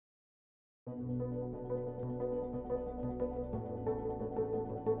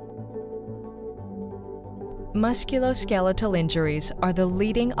Musculoskeletal injuries are the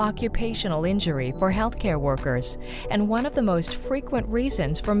leading occupational injury for healthcare workers and one of the most frequent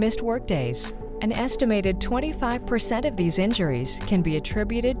reasons for missed workdays. An estimated 25% of these injuries can be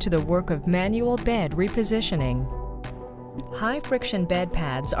attributed to the work of manual bed repositioning. High-friction bed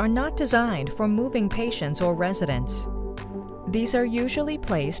pads are not designed for moving patients or residents. These are usually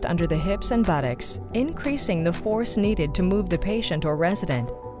placed under the hips and buttocks, increasing the force needed to move the patient or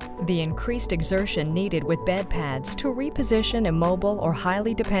resident. The increased exertion needed with bed pads to reposition immobile or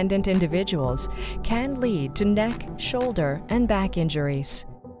highly dependent individuals can lead to neck, shoulder, and back injuries.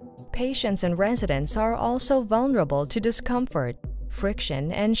 Patients and residents are also vulnerable to discomfort.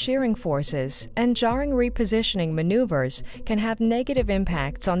 Friction and shearing forces and jarring repositioning maneuvers can have negative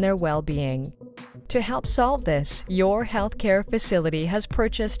impacts on their well-being. To help solve this, your healthcare facility has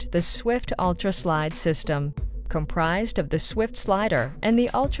purchased the Swift UltraSlide system. Comprised of the Swift slider and the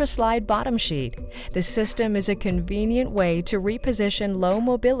UltraSlide bottom sheet, the system is a convenient way to reposition low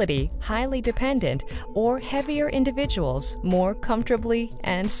mobility, highly dependent, or heavier individuals more comfortably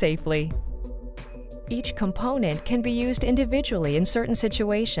and safely. Each component can be used individually in certain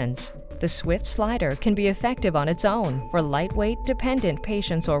situations. The Swift slider can be effective on its own for lightweight, dependent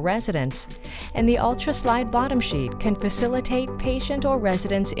patients or residents, and the UltraSlide bottom sheet can facilitate patient or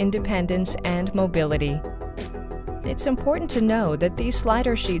residents' independence and mobility. It's important to know that these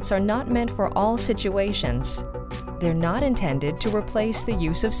slider sheets are not meant for all situations. They're not intended to replace the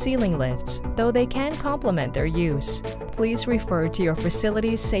use of ceiling lifts, though they can complement their use. Please refer to your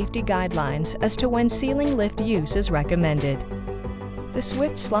facility's safety guidelines as to when ceiling lift use is recommended. The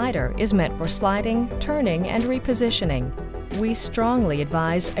Swift slider is meant for sliding, turning, and repositioning. We strongly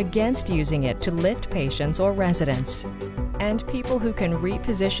advise against using it to lift patients or residents. And people who can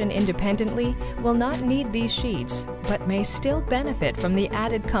reposition independently will not need these sheets, but may still benefit from the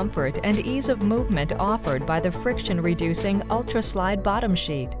added comfort and ease of movement offered by the friction-reducing UltraSlide bottom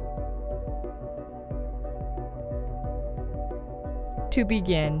sheet. To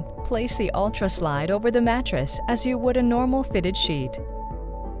begin, place the UltraSlide over the mattress as you would a normal fitted sheet.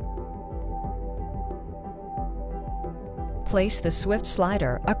 Place the Swift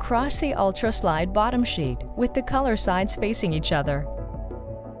slider across the UltraSlide bottom sheet with the color sides facing each other.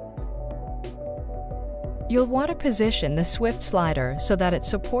 You'll want to position the Swift slider so that it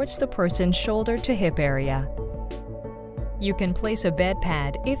supports the person's shoulder to hip area. You can place a bed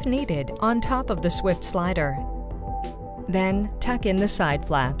pad, if needed, on top of the Swift slider. Then tuck in the side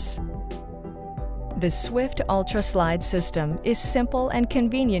flaps. The Swift UltraSlide system is simple and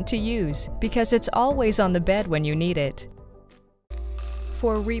convenient to use because it's always on the bed when you need it.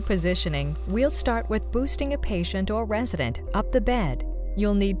 For repositioning, we'll start with boosting a patient or resident up the bed.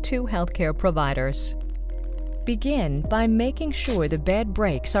 You'll need 2 healthcare providers. Begin by making sure the bed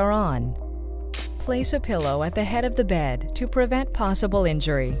brakes are on. Place a pillow at the head of the bed to prevent possible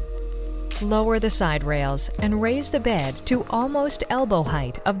injury. Lower the side rails and raise the bed to almost elbow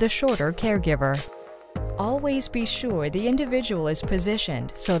height of the shorter caregiver. Always be sure the individual is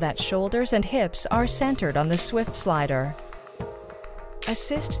positioned so that shoulders and hips are centered on the Swift slider.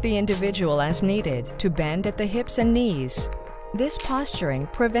 Assist the individual as needed to bend at the hips and knees. This posturing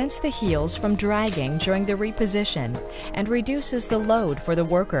prevents the heels from dragging during the reposition and reduces the load for the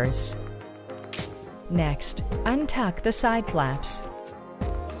workers. Next, untuck the side flaps.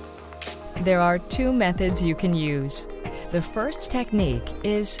 There are 2 methods you can use. The first technique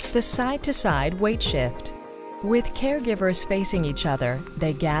is the side-to-side weight shift. With caregivers facing each other,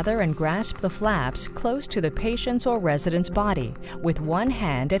 they gather and grasp the flaps close to the patient's or resident's body, with one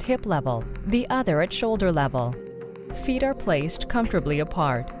hand at hip level, the other at shoulder level. Feet are placed comfortably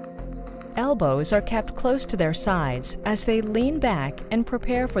apart. Elbows are kept close to their sides as they lean back and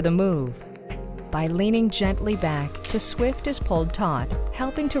prepare for the move. By leaning gently back, the Swift is pulled taut,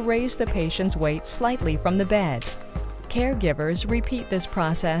 helping to raise the patient's weight slightly from the bed. Caregivers repeat this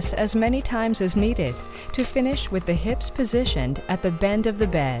process as many times as needed to finish with the hips positioned at the bend of the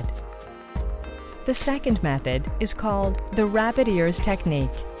bed. The second method is called the rabbit ears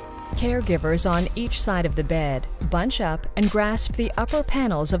technique. Caregivers on each side of the bed bunch up and grasp the upper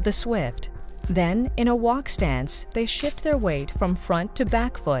panels of the Swift. Then, in a walk stance, they shift their weight from front to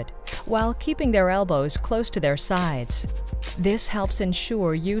back foot while keeping their elbows close to their sides. This helps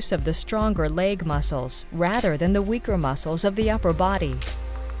ensure use of the stronger leg muscles rather than the weaker muscles of the upper body.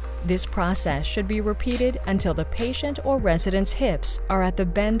 This process should be repeated until the patient or resident's hips are at the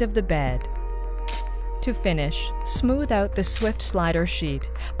bend of the bed. To finish, smooth out the Swift slider sheet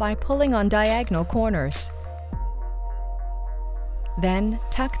by pulling on diagonal corners. Then,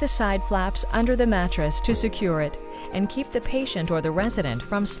 tuck the side flaps under the mattress to secure it and keep the patient or the resident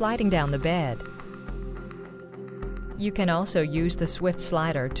from sliding down the bed. You can also use the Swift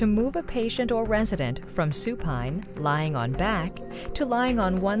slider to move a patient or resident from supine, lying on back, to lying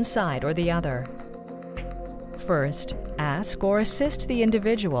on one side or the other. First, ask or assist the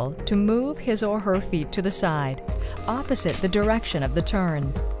individual to move his or her feet to the side, opposite the direction of the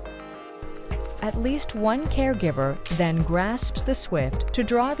turn. At least one caregiver then grasps the Swift to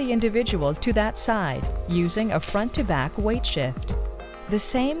draw the individual to that side using a front-to-back weight shift. The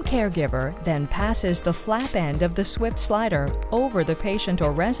same caregiver then passes the flap end of the Swift slider over the patient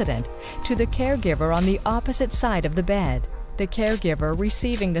or resident to the caregiver on the opposite side of the bed. The caregiver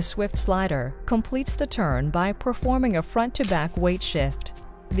receiving the Swift slider completes the turn by performing a front-to-back weight shift.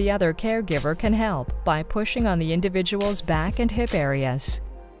 The other caregiver can help by pushing on the individual's back and hip areas.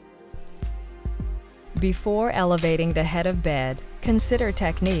 Before elevating the head of bed, consider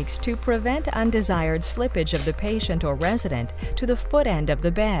techniques to prevent undesired slippage of the patient or resident to the foot end of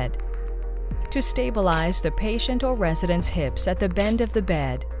the bed. To stabilize the patient or resident's hips at the bend of the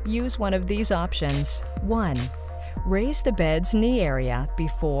bed, use one of these options. 1. Raise the bed's knee area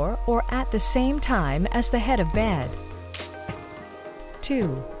before or at the same time as the head of bed.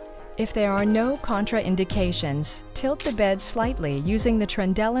 2. If there are no contraindications, tilt the bed slightly using the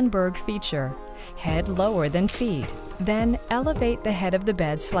Trendelenburg feature, head lower than feet, then elevate the head of the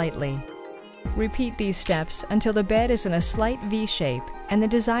bed slightly. Repeat these steps until the bed is in a slight V shape and the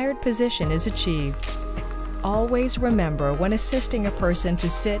desired position is achieved. Always remember when assisting a person to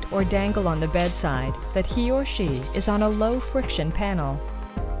sit or dangle on the bedside that he or she is on a low friction panel.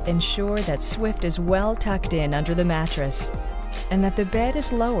 Ensure that Swift is well tucked in under the mattress and that the bed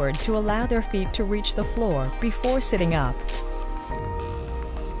is lowered to allow their feet to reach the floor before sitting up.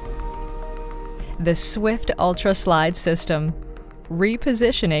 The Swift UltraSlide system.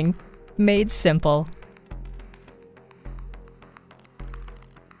 Repositioning made simple.